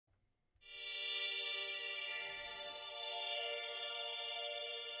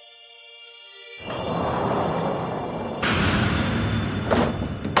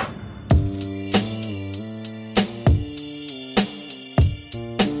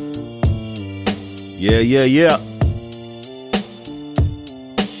Yeah.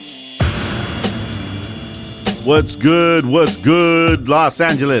 What's good, Los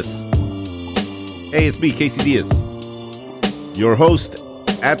Angeles? Hey, it's me, Casey Diaz, your host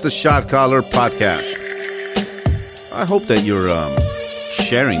at the Shot Caller Podcast. I hope that you're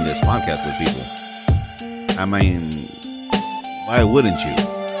sharing this podcast with people. I mean, why wouldn't you?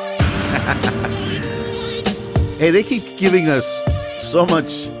 Hey, they keep giving us so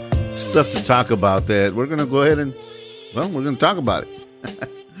much stuff to talk about that we're going to go ahead and, we're going to talk about it.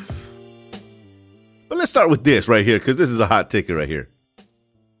 But let's start with this right here, because this is a hot ticket right here.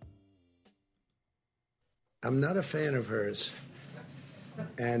 I'm not a fan of hers.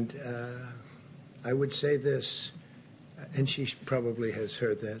 And I would say this, and she probably has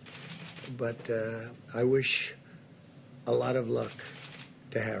heard that, but I wish a lot of luck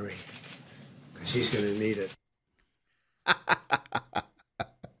to Harry, because he's going to need it.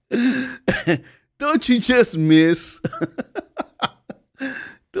 Don't you just miss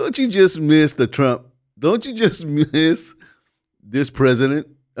the Trump? Don't you just miss this president?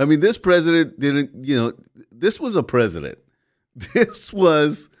 I mean, this president didn't, this was a president. This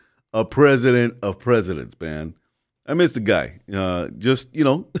was a president of presidents, man. I miss the guy.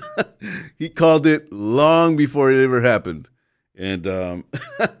 He called it long before it ever happened. And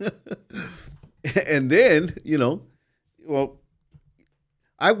and then,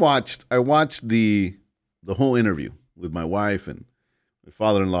 I watched the whole interview with my wife and my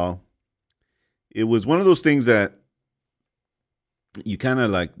father-in-law. It was one of those things that you kind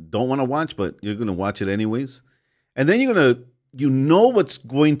of like don't want to watch, but you're going to watch it anyways. And then you know what's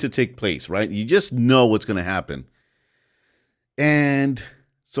going to take place, right? You just know what's going to happen. And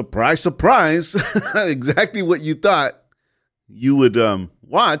surprise, surprise, exactly what you thought you would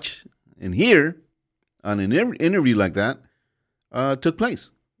watch and hear on an interview like that took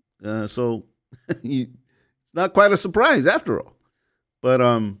place. So it's not quite a surprise after all. But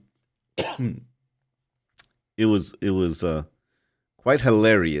it was quite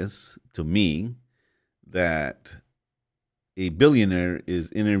hilarious to me that a billionaire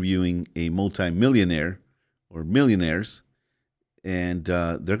is interviewing a multimillionaire or millionaires, and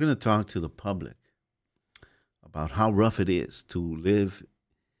they're going to talk to the public about how rough it is to live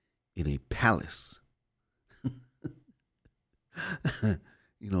in a palace.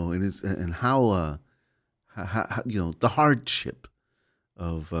 And how the hardship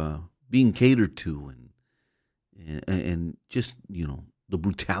of being catered to and just the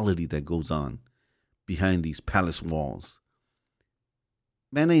brutality that goes on behind these palace walls.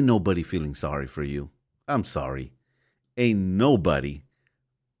 Man, ain't nobody feeling sorry for you. I'm sorry, ain't nobody.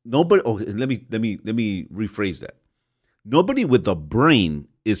 Oh, let me rephrase that. Nobody with a brain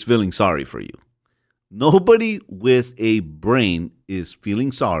is feeling sorry for you. Nobody with a brain is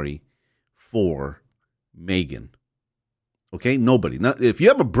feeling sorry for Meghan. Okay, nobody. Now, if you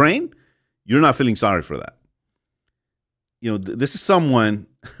have a brain, you're not feeling sorry for that. This is someone.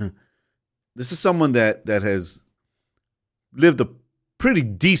 This is someone that has lived a pretty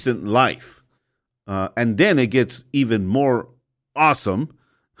decent life, and then it gets even more awesome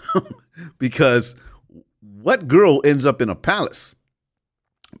because what girl ends up in a palace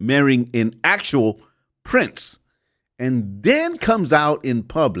marrying an actual prince, and then comes out in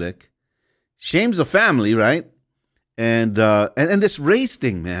public, shames the family, right? And this race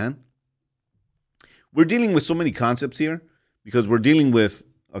thing, man. We're dealing with so many concepts here because we're dealing with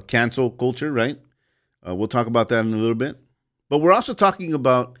a cancel culture, right? We'll talk about that in a little bit. But we're also talking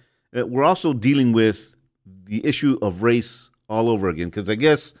about, we're also dealing with the issue of race all over again. Because I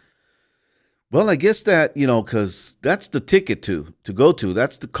guess that, because that's the ticket to go to.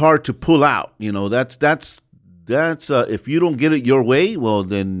 That's the card to pull out. That's if you don't get it your way, well,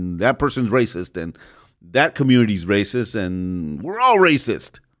 then that person's racist and that community's racist and we're all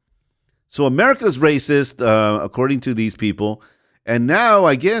racist. So America's racist, according to these people. And now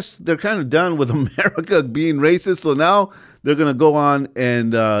I guess they're kind of done with America being racist. So now they're going to go on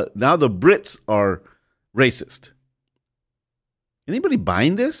and now the Brits are racist. Anybody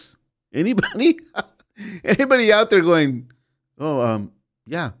buying this? Anybody? Anybody out there going,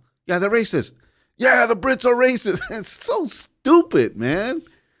 yeah, they're racist. Yeah, the Brits are racist. It's so stupid, man.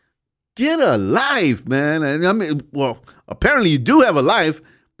 Get a life, man. And I mean, well, apparently you do have a life,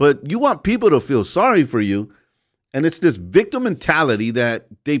 but you want people to feel sorry for you. And it's this victim mentality that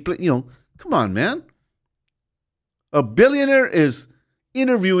they play, come on, man. A billionaire is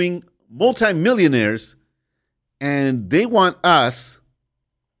interviewing multimillionaires and they want the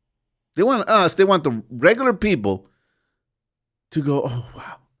regular people to go, oh,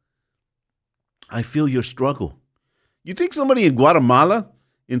 wow, I feel your struggle. You think somebody in Guatemala,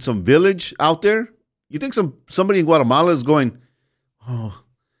 in some village out there, You think somebody in Guatemala is going, oh,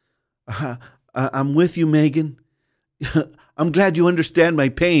 I'm with you, Megan. I'm glad you understand my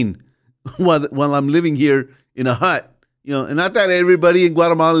pain while I'm living here in a hut. And not that everybody in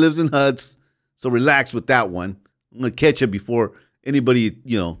Guatemala lives in huts, so relax with that one. I'm going to catch you before anybody,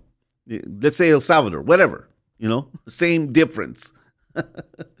 let's say El Salvador, whatever, same difference.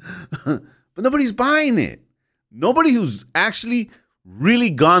 But nobody's buying it. Nobody who's actually really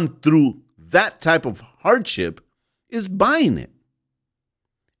gone through that type of hardship is buying it.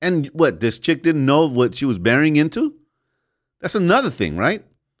 And what, this chick didn't know what she was marrying into? That's another thing, right?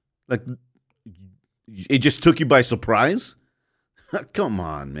 Like, it just took you by surprise? Come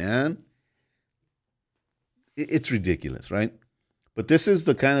on, man. It's ridiculous, right? But this is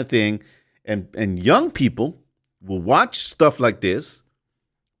the kind of thing, and young people will watch stuff like this,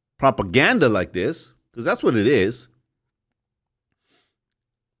 propaganda like this, because that's what it is.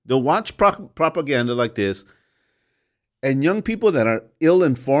 They'll watch propaganda like this, and young people that are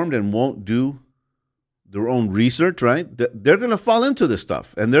ill-informed and won't do their own research, right? They're going to fall into this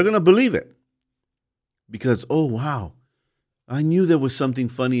stuff, and they're going to believe it. Because, oh, wow, I knew there was something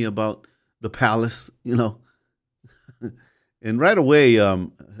funny about the palace, And right away,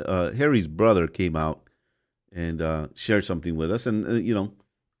 Harry's brother came out and shared something with us. And,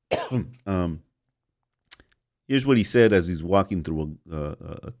 here's what he said as he's walking through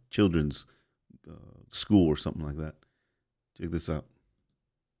a children's school or something like that. Check this out.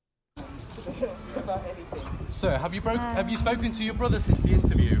 Sir, have you spoken to your brother since the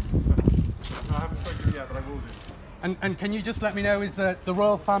interview? No, I haven't spoken yet, but I will do. And can you just let me know, is the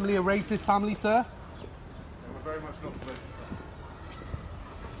royal family a racist family, sir? Yeah, we're very much not a racist family.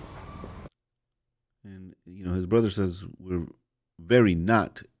 And, his brother says we're very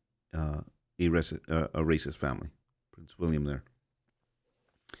not a racist family. Prince William there.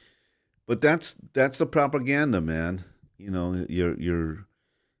 But that's the propaganda, man. You're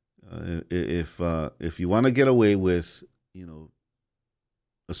if you want to get away with,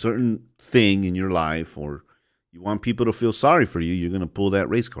 a certain thing in your life, or you want people to feel sorry for you, you're going to pull that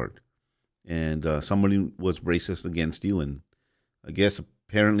race card. And somebody was racist against you, and I guess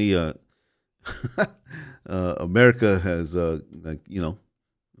apparently America has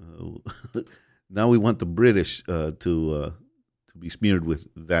now we want the British to be smeared with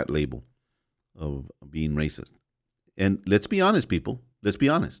that label of being racist. And let's be honest, people. Let's be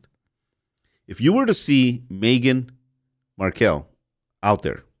honest. If you were to see Meghan Markle out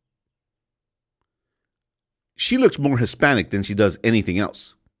there, she looks more Hispanic than she does anything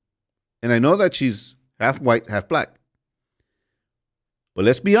else. And I know that she's half white, half black. But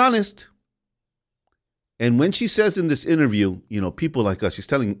let's be honest. And when she says in this interview, people like us, she's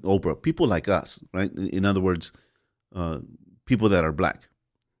telling Oprah, people like us, right? In other words, people that are black.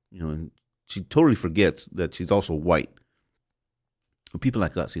 And she totally forgets that she's also white. People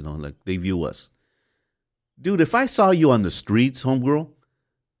like us, like they view us. Dude, if I saw you on the streets, homegirl,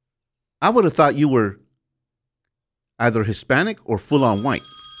 I would have thought you were either Hispanic or full-on white.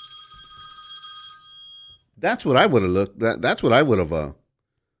 That's what I would have looked. That's what I would have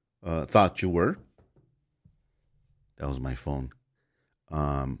thought you were. That was my phone.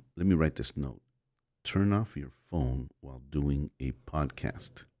 Let me write this note. Turn off your phone while doing a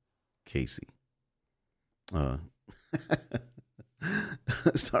podcast, Casey.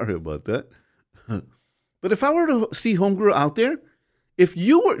 Sorry about that. But if I were to see homegirl out there, if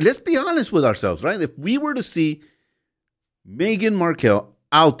you were, let's be honest with ourselves, right? If we were to see Meghan Markle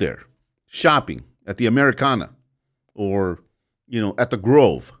out there shopping at the Americana or, at the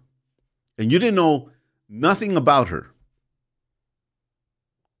Grove, and you didn't know nothing about her,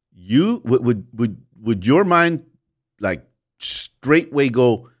 you would your mind like straightway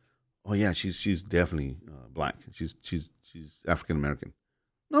go, oh yeah, she's definitely black. She's African American.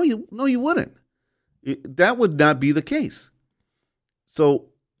 No, you wouldn't. That would not be the case. So,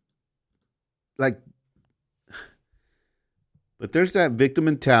 but there's that victim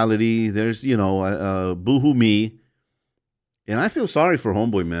mentality. There's, boo-hoo me. And I feel sorry for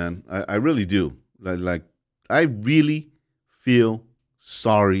homeboy, man. I really do. I really feel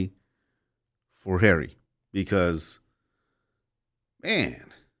sorry for Harry because,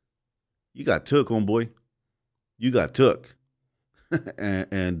 man, you got took, homeboy. You got took.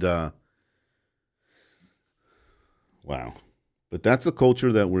 and wow. But that's the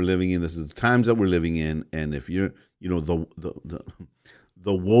culture that we're living in. This is the times that we're living in. And if you're, the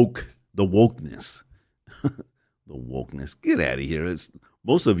wokeness, the wokeness, get out of here. It's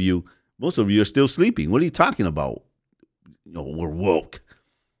most of you are still sleeping. What are you talking about? We're woke.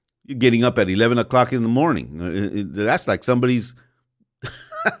 You're getting up at 11 o'clock in the morning. That's like somebody's,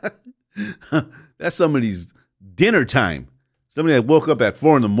 That's somebody's dinner time. Somebody that woke up at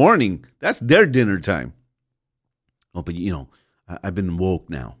 4 a.m, that's their dinner time. Oh, but I've been woke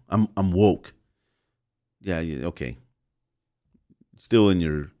now. I'm woke. Yeah, okay. Still in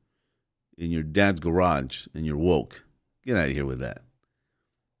your dad's garage and you're woke. Get out of here with that.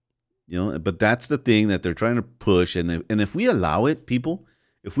 But that's the thing that they're trying to push, and if we allow it, people,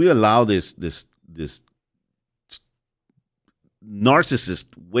 if we allow this narcissist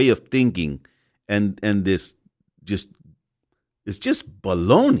way of thinking, and this it's just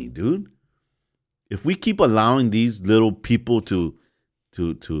baloney, dude. If we keep allowing these little people to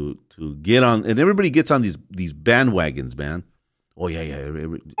get on, and everybody gets on these bandwagons, man. Oh yeah,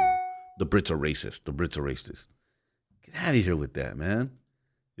 the Brits are racist. The Brits are racist. Get out of here with that, man.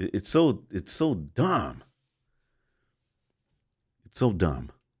 It's so dumb. It's so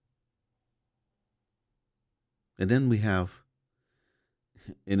dumb. And then we have,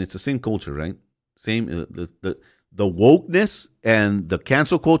 and it's the same culture, right? Same the wokeness and the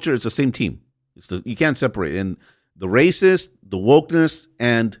cancel culture is the same team. You can't separate. And the racist, the wokeness,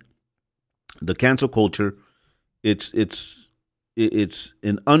 and the cancel culture, it's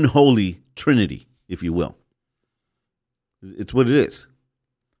an unholy trinity, if you will. It's what it is.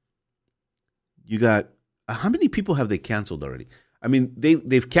 You got, how many people have they canceled already? I mean,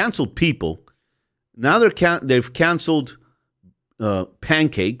 they've canceled people. Now they've canceled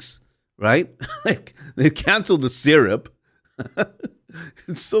pancakes, right? They've canceled the syrup.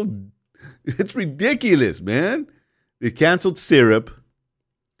 It's ridiculous, man. They canceled syrup.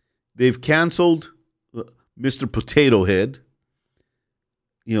 They've canceled Mr. Potato Head.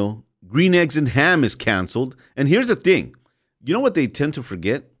 Green eggs and ham is canceled. And here's the thing. You know what they tend to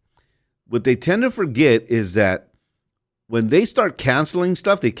forget? What they tend to forget is that when they start canceling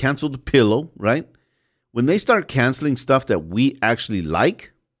stuff, they cancel the pillow, right? When they start canceling stuff that we actually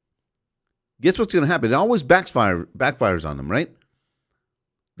like, guess what's going to happen? It always backfires on them, right?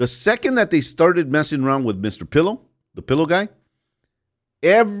 The second that they started messing around with Mr. Pillow, the pillow guy,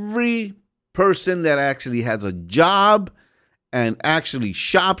 every person that actually has a job and actually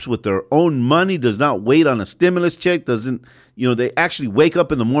shops with their own money, does not wait on a stimulus check, they actually wake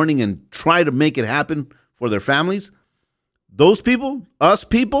up in the morning and try to make it happen for their families. Those people, us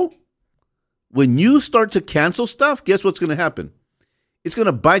people, when you start to cancel stuff, guess what's going to happen? It's going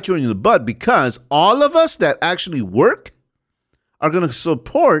to bite you in the butt, because all of us that actually work are going to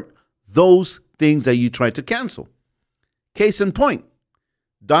support those things that you tried to cancel. Case in point,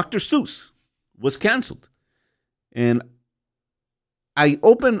 Dr. Seuss was canceled. And I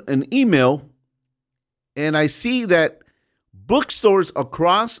open an email and I see that bookstores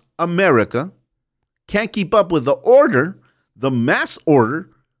across America can't keep up with the mass order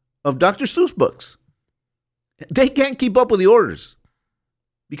of Dr. Seuss books. They can't keep up with the orders.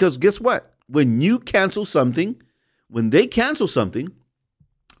 Because guess what? When they cancel something,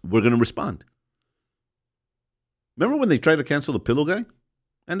 we're going to respond. Remember when they tried to cancel the pillow guy?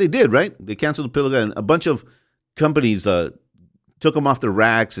 And they did, right? They canceled the pillow guy, and a bunch of companies took them off their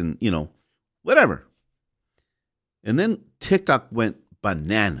racks and, whatever. And then TikTok went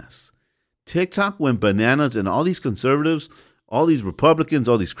bananas. And all these conservatives, all these Republicans,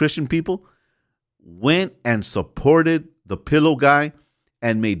 all these Christian people went and supported the pillow guy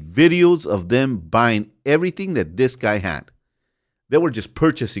and made videos of them buying everything that this guy had. They were just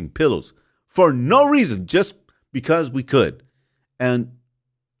purchasing pillows for no reason, just because we could. And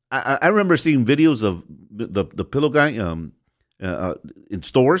I remember seeing videos of the pillow guy in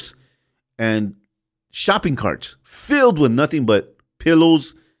stores, and shopping carts filled with nothing but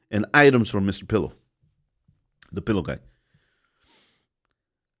pillows and items from Mr. Pillow, the pillow guy.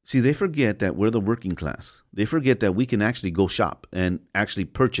 See, they forget that we're the working class. They forget that we can actually go shop and actually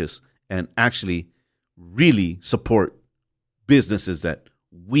purchase and actually really support businesses that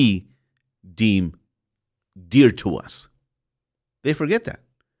we deem dear to us. They forget that.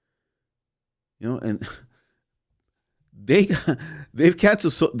 And they've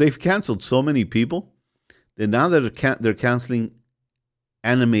canceled so many people that now they're canceling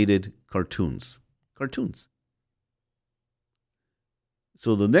animated cartoons.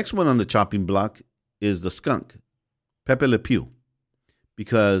 So the next one on the chopping block is the skunk, Pepe Le Pew,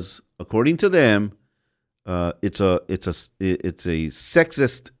 because according to them, it's a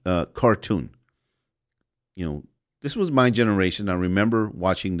sexist cartoon. This was my generation. I remember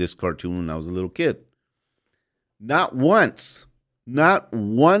watching this cartoon when I was a little kid. Not once, not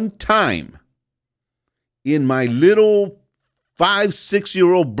one time in my little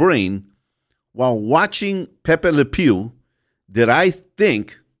 5-6-year-old brain while watching Pepe Le Pew did I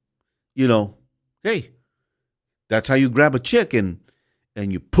think, hey, that's how you grab a chick and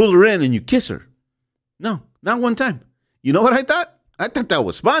you pull her in and you kiss her. No, not one time. You know what I thought? I thought that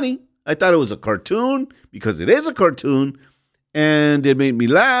was funny. I thought it was a cartoon because it is a cartoon and it made me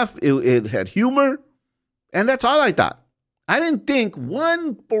laugh. It had humor. And that's all I thought. I didn't think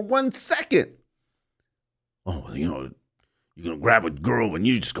for 1 second, oh, you're going to grab a girl and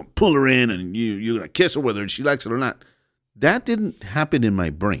you're just going to pull her in and you're going to kiss her whether she likes it or not. That didn't happen in my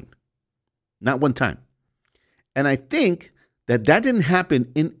brain. Not one time. And I think that didn't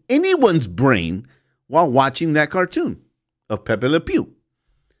happen in anyone's brain while watching that cartoon of Pepe Le Pew.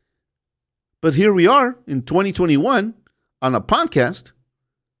 But here we are in 2021 on a podcast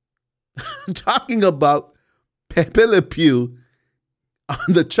talking about Pepe Le Pew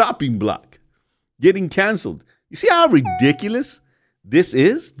on the chopping block getting canceled. You see how ridiculous this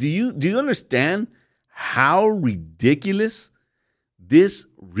is? Do you understand how ridiculous this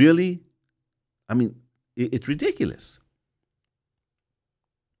really? I mean, it's ridiculous.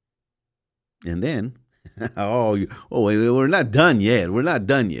 And then, wait, we're not done yet. We're not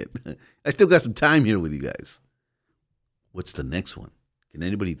done yet. I still got some time here with you guys. What's the next one? Can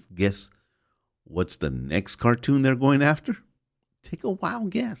anybody guess what's the next cartoon they're going after? Take a wild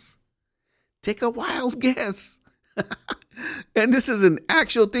guess. Take a wild guess. And this is an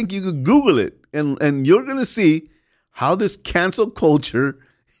actual thing. You can Google it, and you're going to see how this cancel culture,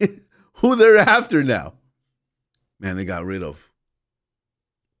 who they're after now. Man, they got rid of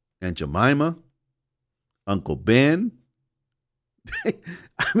Aunt Jemima, Uncle Ben.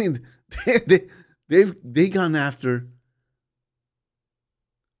 They've gone after.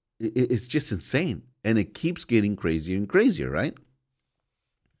 It's just insane, and it keeps getting crazier and crazier, right?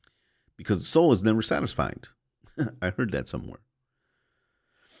 Because the soul is never satisfied. I heard that somewhere.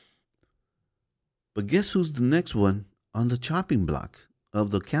 But guess who's the next one on the chopping block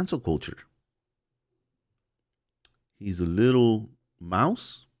of the cancel culture? He's a little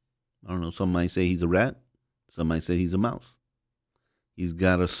mouse. I don't know. Some might say he's a rat. Some might say he's a mouse. He's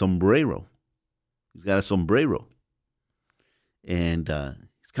got a sombrero. And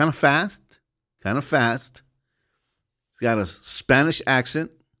he's kind of fast. He's got a Spanish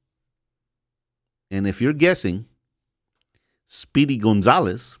accent. And if you're guessing Speedy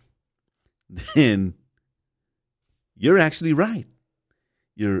Gonzalez, then you're actually right.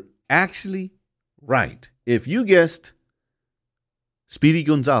 You're actually right. If you guessed Speedy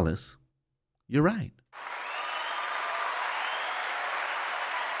Gonzalez, you're right.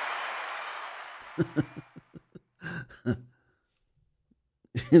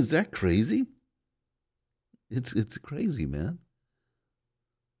 Is that crazy? It's crazy, man.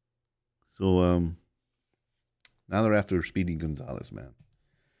 So now they're after Speedy Gonzalez, man.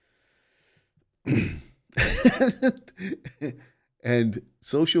 And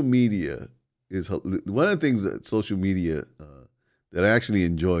social media is one of the things that social media that I actually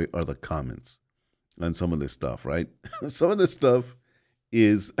enjoy are the comments on some of this stuff, right? Some of this stuff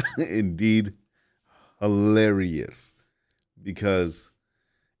is indeed hilarious because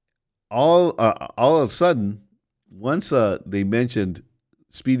all of a sudden, once they mentioned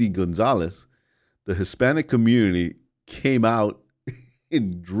Speedy Gonzalez, the Hispanic community came out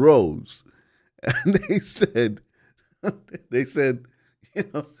in droves, and they said,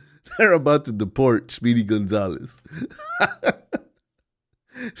 they're about to deport Speedy Gonzalez.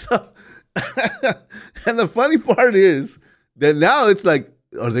 So, and the funny part is that now it's like,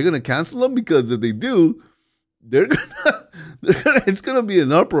 are they going to cancel him? Because if they do, it's going to be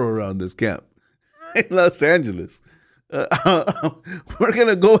an uproar around this camp in Los Angeles. We're going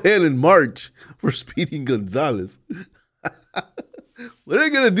to go ahead and march for Speedy Gonzalez. What are they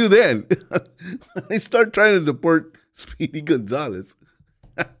going to do then? When they start trying to deport Speedy Gonzalez.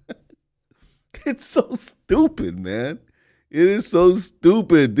 It's so stupid, man. It is so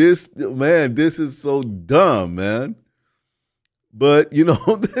stupid. This is so dumb, man. But,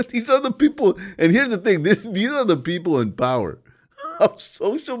 these are the people, and here's the thing, these are the people in power of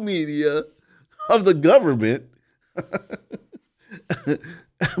social media, of the government, a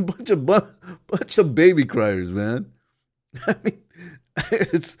bunch of baby criers, man. I mean,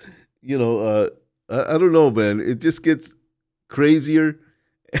 it's, I don't know, man. It just gets crazier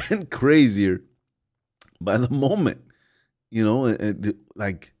and crazier by the moment,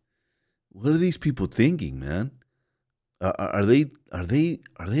 like, what are these people thinking, man? Are they out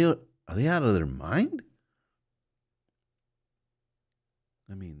of their mind?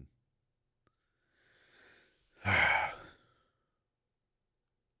 I mean, well,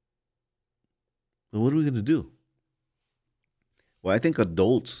 what are we going to do? Well, I think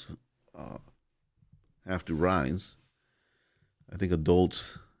adults have to rise. I think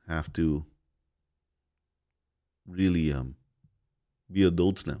adults have to really be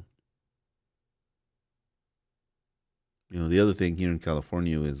adults now. The other thing here in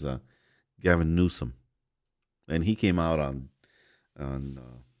California is Gavin Newsom, and he came out on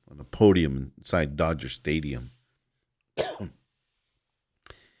a podium inside Dodger Stadium,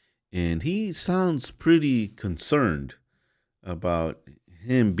 and he sounds pretty concerned about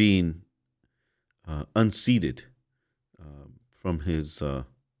him being unseated from his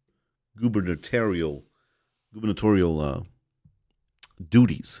gubernatorial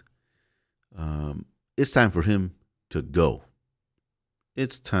duties. It's time for him to go.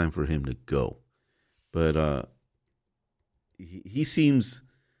 It's time for him to go. But he seems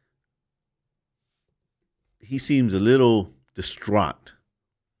a little distraught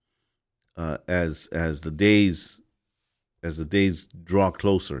as the days draw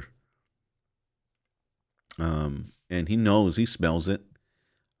closer. And he smells it.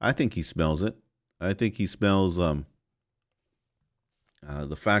 I think he smells it. I think he smells the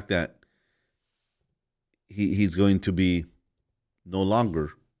fact that he's going to be no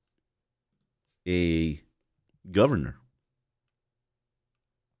longer a governor.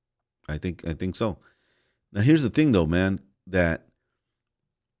 I think so. Now here's the thing, though, man. That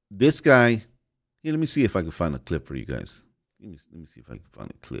this guy. Let me see if I can find a clip for you guys. Let me see if I can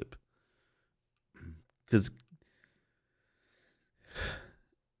find a clip. Because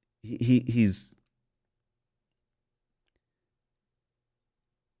he's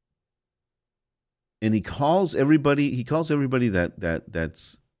and he calls everybody that's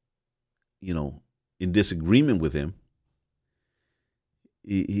in disagreement with him.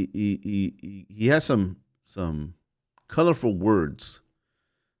 He has some colorful words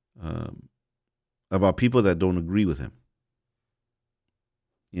about people that don't agree with him.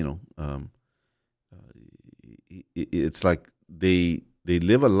 It's like they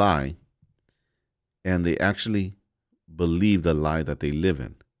live a lie, and they actually believe the lie that they live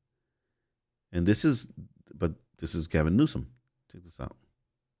in. And this is Gavin Newsom. Check this out.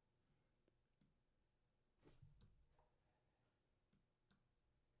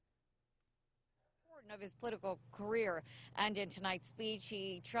 Of his political career, and in tonight's speech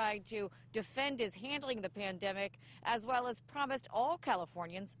he tried to defend his handling of the pandemic, as well as promised all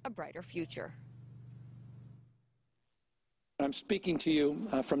Californians a brighter future. I'm speaking to you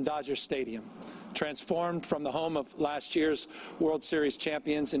from Dodger Stadium, transformed from the home of last year's World Series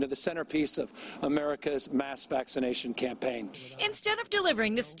champions into the centerpiece of America's mass vaccination campaign. Instead of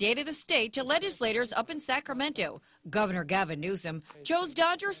delivering the State of the State to legislators up in Sacramento, Governor Gavin Newsom chose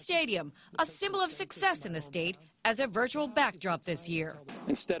Dodger Stadium, a symbol of success in the state, as a virtual backdrop this year.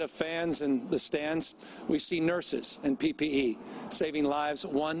 Instead of fans in the stands, we see nurses in PPE, saving lives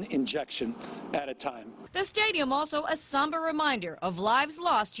one injection at a time. The stadium also a somber reminder of lives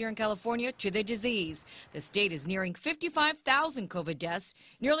lost here in California to the disease. The state is nearing 55,000 COVID deaths,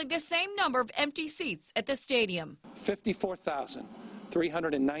 nearly the same number of empty seats at the stadium.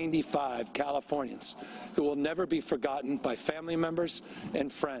 54,395 Californians who will never be forgotten by family members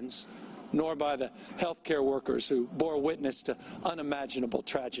and friends, nor by the healthcare workers who bore witness to unimaginable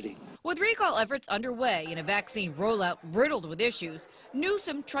tragedy. With recall efforts underway and a vaccine rollout riddled with issues,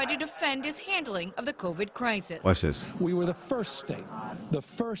 Newsom tried to defend his handling of the COVID crisis. Watch this. We were the first state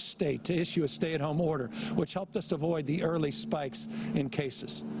to issue a stay-at-home order, which helped us avoid the early spikes in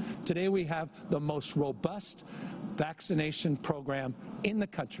cases. Today we have the most robust vaccination program in the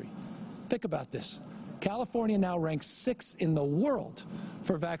country. Think about this. California now ranks 6th in the world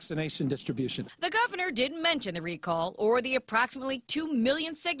for vaccination distribution. The governor didn't mention the recall or the approximately 2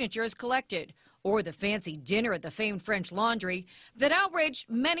 million signatures collected, or the fancy dinner at the famed French Laundry that outraged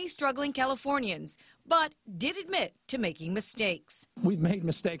many struggling Californians, but did admit to making mistakes. We've made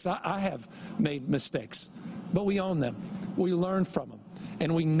mistakes. I have made mistakes, but we own them. We learn from them.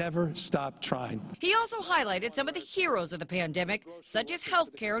 And we never stop trying. He also highlighted some of the heroes of the pandemic, such as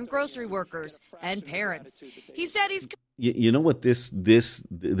healthcare and grocery workers and parents. He said he's... You know what? This is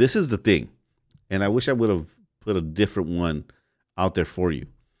the thing. And I wish I would have put a different one out there for you,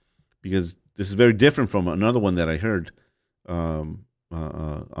 because this is very different from another one that I heard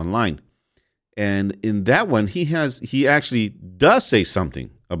online. And in that one, he actually does say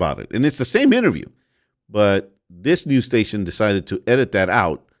something about it. And it's the same interview, but this news station decided to edit that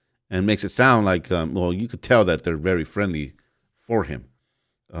out and makes it sound like, you could tell that they're very friendly for him.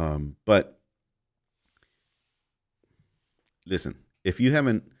 But listen, if you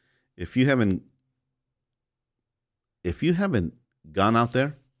haven't gone out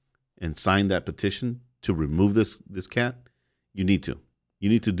there and signed that petition to remove this cat, you need to. You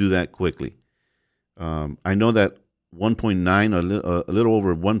need to do that quickly. I know that 1.9, a little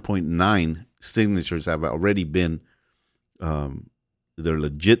over 1.9 signatures have already been, they're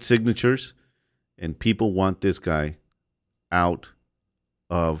legit signatures, and people want this guy out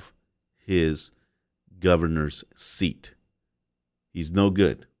of his governor's seat. He's no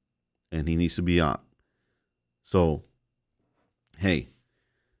good, and he needs to be out. So, hey,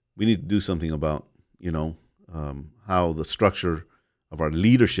 we need to do something about, how the structure of our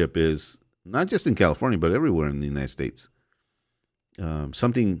leadership is, not just in California, but everywhere in the United States.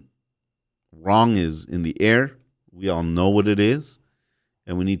 Something wrong is in the air. We all know what it is,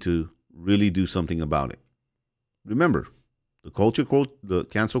 and we need to really do something about it. Remember, the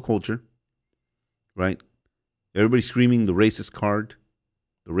cancel culture, right? Everybody's screaming the racist card.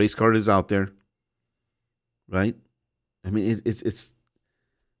 The race card is out there, right? I mean, it's.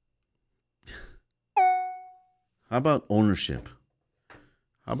 How about ownership?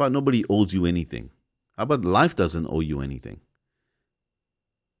 How about nobody owes you anything? How about life doesn't owe you anything?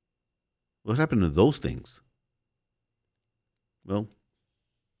 What happened to those things? Well,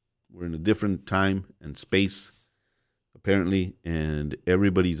 we're in a different time and space, apparently, and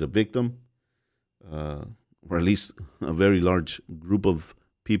everybody's a victim, or at least a very large group of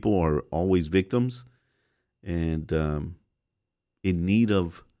people are always victims, and in need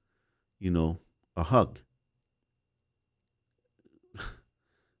of, a hug.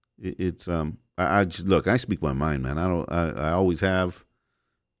 It's I just look. I speak my mind, man. I always have.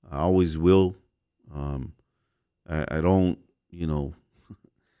 I always will. I don't.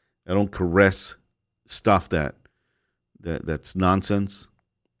 I don't caress stuff that's nonsense,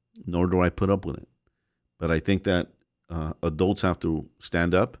 nor do I put up with it. But I think that adults have to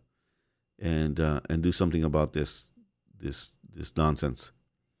stand up and do something about this nonsense.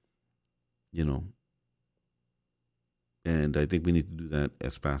 And I think we need to do that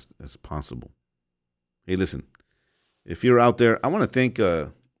as fast as possible. Hey, listen, if you're out there, I want to thank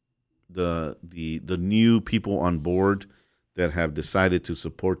the new people on board that have decided to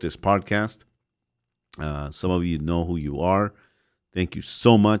support this podcast. Some of you know who you are. Thank you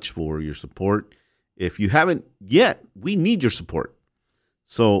so much for your support. If you haven't yet, we need your support.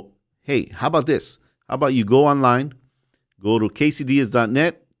 So, hey, how about this? How about you go online, go to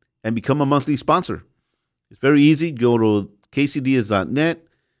kcdiaz.net, and become a monthly sponsor. It's very easy. Go to kcdiaz.net,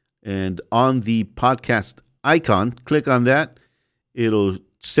 and on the podcast icon, click on that. It'll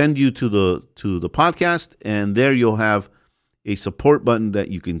send you to the podcast, and there you'll have a support button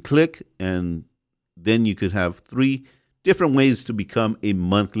that you can click, and then you could have 3 different ways to become a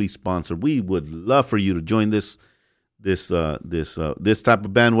monthly sponsor. We would love for you to join this type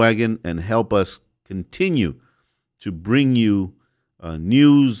of bandwagon and help us continue to bring you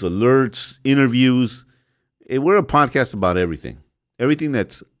news, alerts, interviews. We're a podcast about everything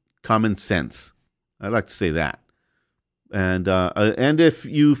that's common sense. I like to say that. And if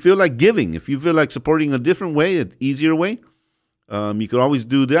you feel like giving, if you feel like supporting a different way, an easier way, you could always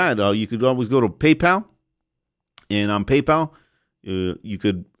do that. You could always go to PayPal, and on PayPal, you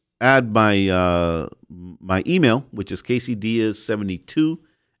could add my email, which is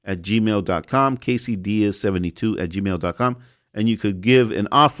kcdiaz72@gmail.com, kcdiaz72@gmail.com, and you could give an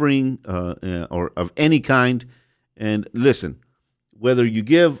offering or of any kind. And listen, whether you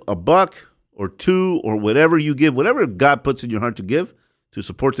give $1 or $2 or whatever you give, whatever God puts in your heart to give to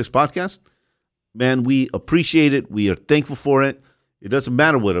support this podcast, man, we appreciate it. We are thankful for it. It doesn't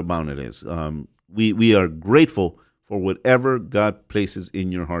matter what amount it is. We are grateful for whatever God places in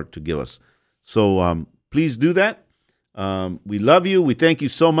your heart to give us. So please do that. We love you. We thank you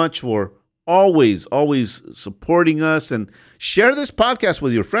so much for always supporting us, and share this podcast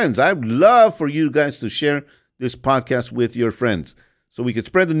with your friends. I'd love for you guys to share this podcast with your friends so we can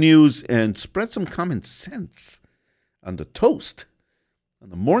spread the news and spread some common sense on the toast, on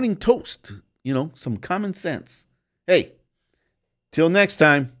the morning toast. Some common sense. Hey, till next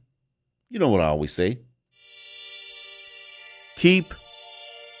time, you know what I always say. Keep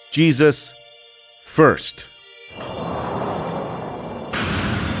Jesus first.